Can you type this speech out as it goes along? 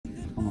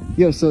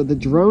Yo, so the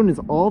drone is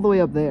all the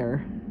way up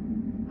there.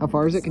 How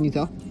far is it? Can you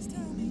tell?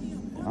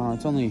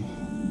 It's only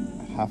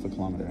half a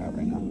kilometer out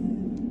right now.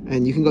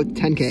 And you can go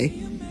 10K.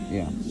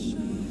 Yeah.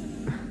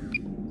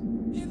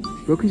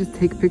 Bro can just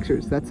take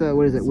pictures. That's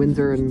what is it?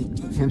 Windsor and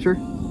Hampshire?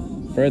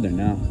 Further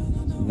now.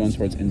 We're going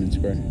towards Inman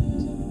Square.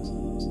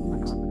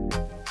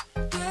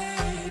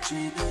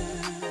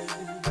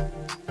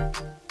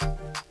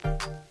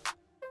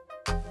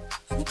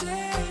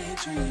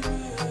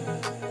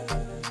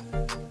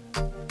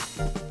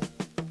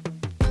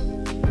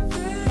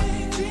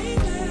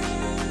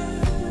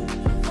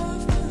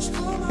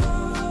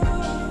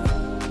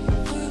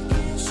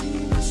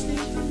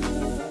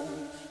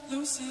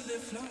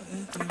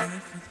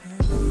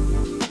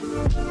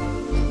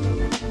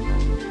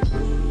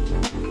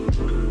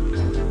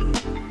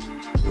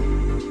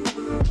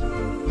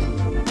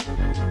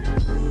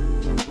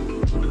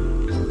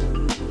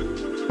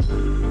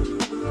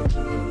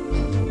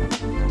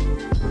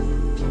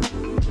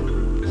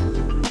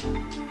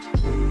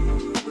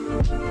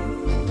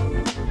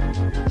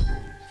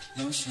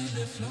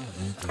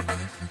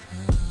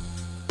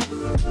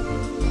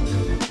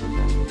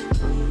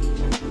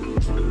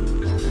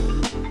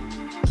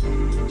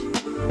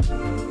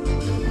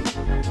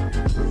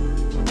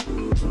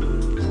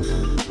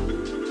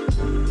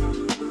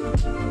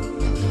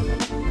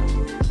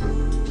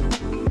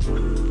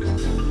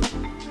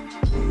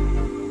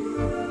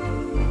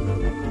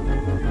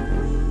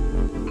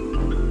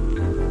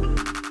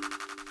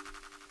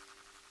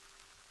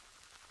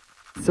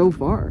 So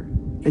far,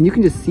 and you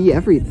can just see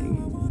everything.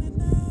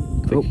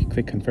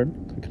 Click confirm.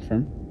 Click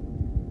confirm.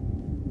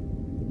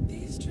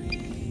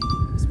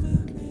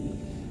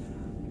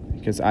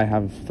 Because I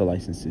have the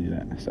license to do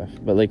that stuff.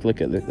 But like, look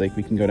at like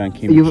we can go down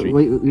Cambridge Street.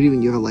 Wait,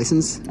 you have a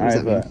license? I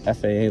have a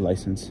FAA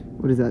license.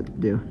 What does that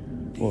do?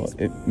 Well,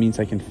 it means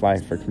I can fly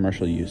for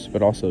commercial use,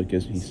 but also it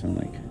gives me some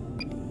like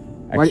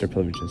extra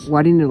privileges.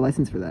 Why do you need a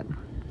license for that?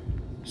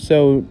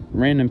 So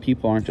random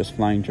people aren't just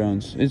flying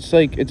drones. It's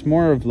like, it's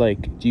more of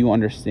like, do you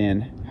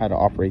understand how to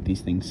operate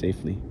these things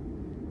safely?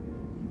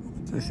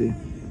 I see.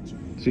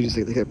 So you just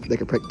like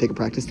take a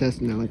practice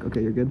test and they're like,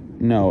 okay, you're good?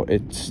 No,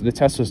 the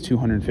test was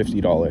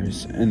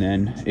 $250, and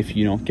then if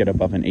you don't get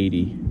above an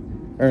 80,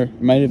 or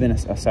it might have been a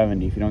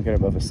 70. If you don't get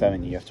above a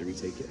 70, you have to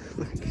retake it.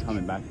 It's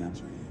coming back now.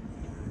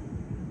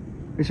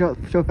 Show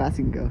how fast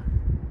you can go.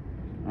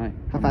 All right.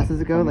 How fast does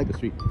it go? Like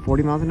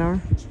 40 miles an hour?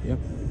 Yep.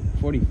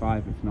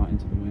 45 if not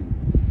into the wind.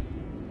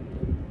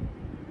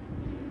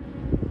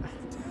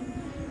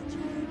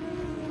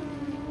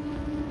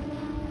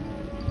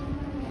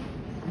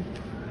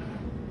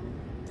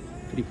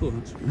 Pretty cool,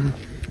 huh?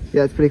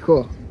 Yeah, it's pretty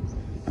cool.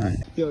 Alright.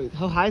 Yo,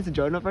 how high is the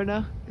drone up right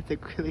now? It's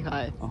like really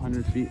high.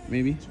 100 feet,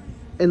 maybe?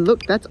 And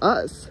look, that's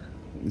us.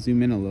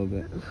 Zoom in a little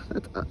bit.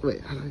 That's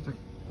wait, how do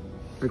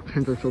I my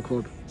hands are so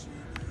cold.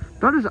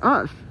 That is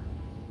us.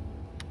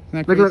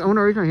 Like, I want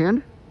to raise my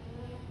hand.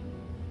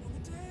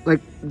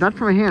 Like, that's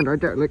my hand right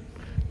there. Like,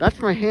 that's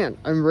my hand.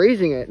 I'm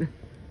raising it,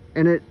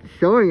 and it's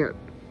showing it.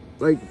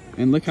 Like.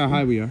 And look how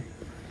high we are.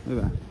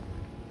 Look at that.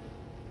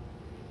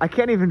 I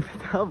can't even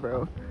tell,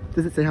 bro.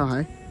 Does it say how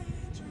high?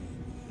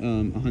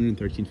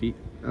 113 feet.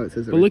 Oh, it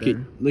says it but right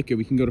look at,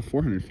 we can go to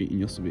 400 feet and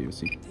you'll still be able to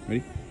see.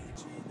 Ready?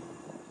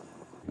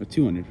 Or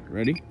 200.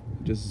 Ready?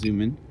 Just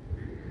zoom in.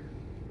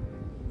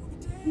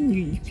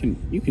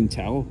 You can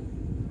tell.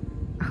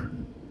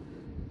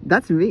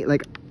 That's me.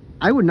 Like,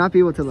 I would not be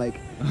able to like.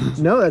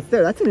 No, that's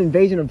there. That's an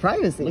invasion of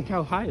privacy. Look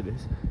how high it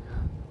is.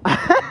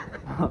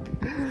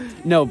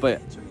 No, but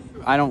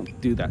I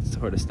don't do that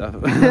sort of stuff.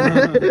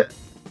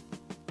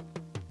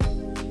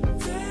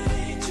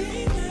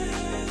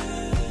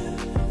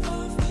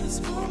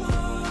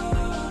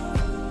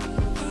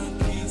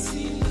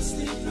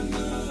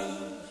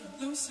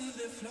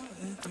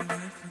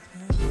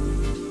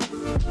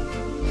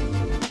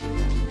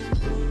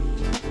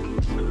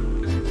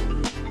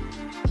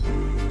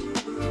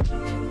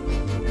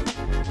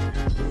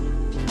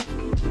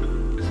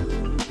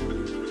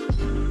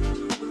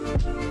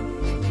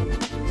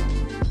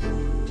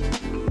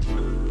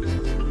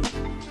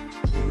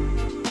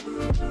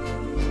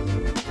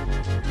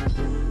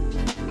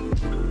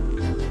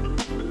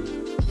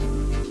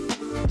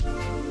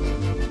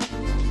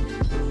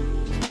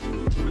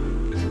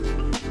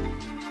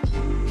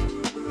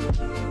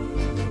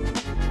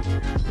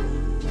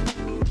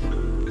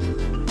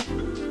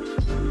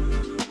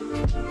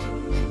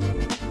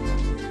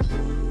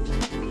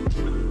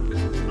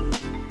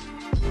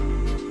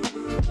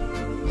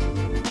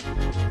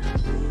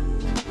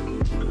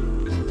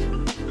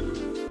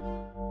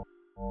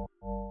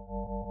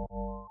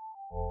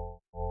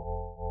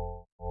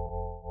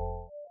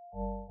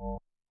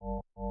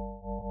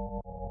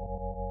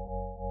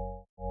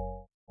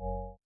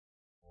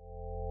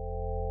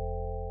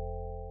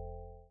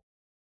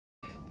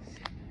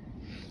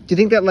 Do you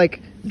think that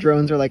like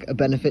drones are like a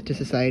benefit to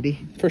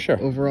society? For sure.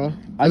 Overall?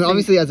 I mean,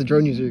 obviously as a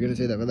drone user, you're going to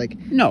say that, but like...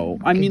 No,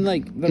 I mean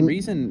like the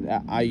reason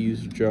that I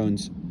use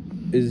drones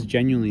is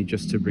genuinely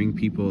just to bring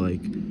people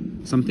like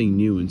something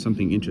new and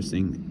something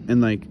interesting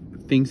and like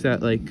things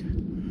that like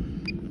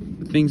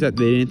things that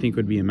they didn't think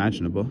would be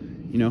imaginable,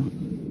 you know?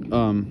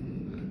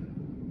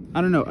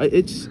 I don't know.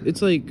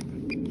 It's like,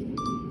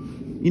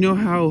 you know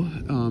how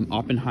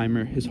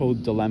Oppenheimer, his whole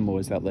dilemma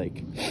was that,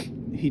 like,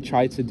 he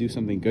tried to do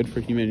something good for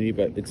humanity,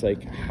 but it's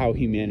like how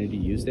humanity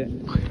used it.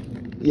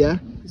 Yeah.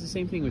 It's the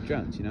same thing with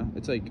drones, you know?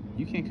 It's like,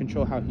 you can't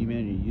control how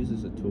humanity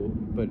uses a tool,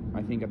 but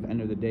I think at the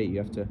end of the day, you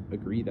have to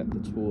agree that the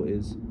tool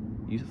is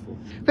useful.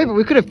 Right, but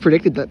we could have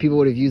predicted that people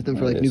would have used them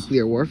for, like, It is.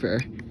 nuclear warfare,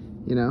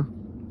 you know?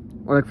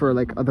 Or, like, for,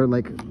 like, other,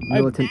 like,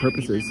 militant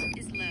purposes.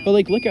 But,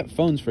 like, look at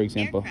phones, for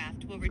example.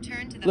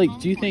 Like,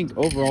 do you think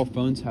overall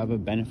phones have a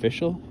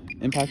beneficial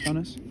impact on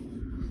us?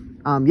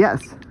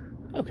 Yes.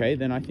 Okay,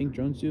 then I think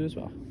drones do as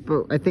well.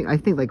 But I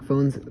think like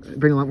phones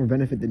bring a lot more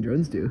benefit than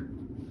drones do.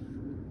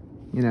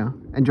 You know,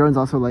 and drones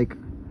also like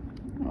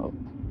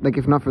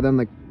if not for them,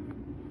 like,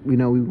 we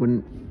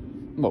wouldn't.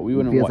 Well, we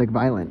wouldn't be as what? like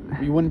violent.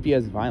 We wouldn't be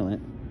as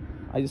violent.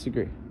 I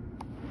disagree.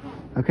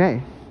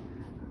 Okay,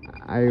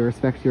 I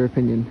respect your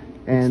opinion.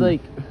 And It's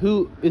like,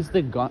 who is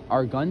the gun?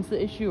 Are guns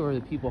the issue, or are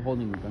the people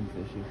holding the guns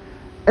the issue?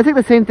 I think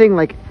the same thing.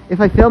 Like, if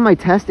I failed my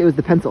test, it was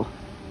the pencil.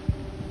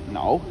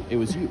 No, it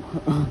was you.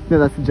 No,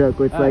 that's the joke.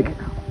 It's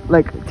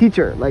like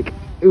teacher, like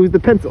it was the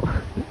pencil.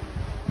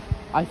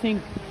 I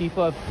think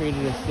people have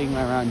created a stigma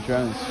around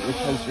drones, which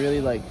has really,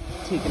 like,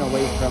 taken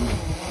away from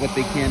what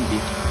they can be.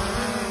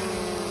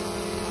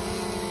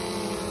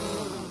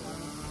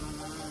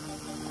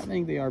 I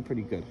think they are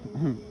pretty good.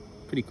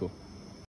 Pretty cool.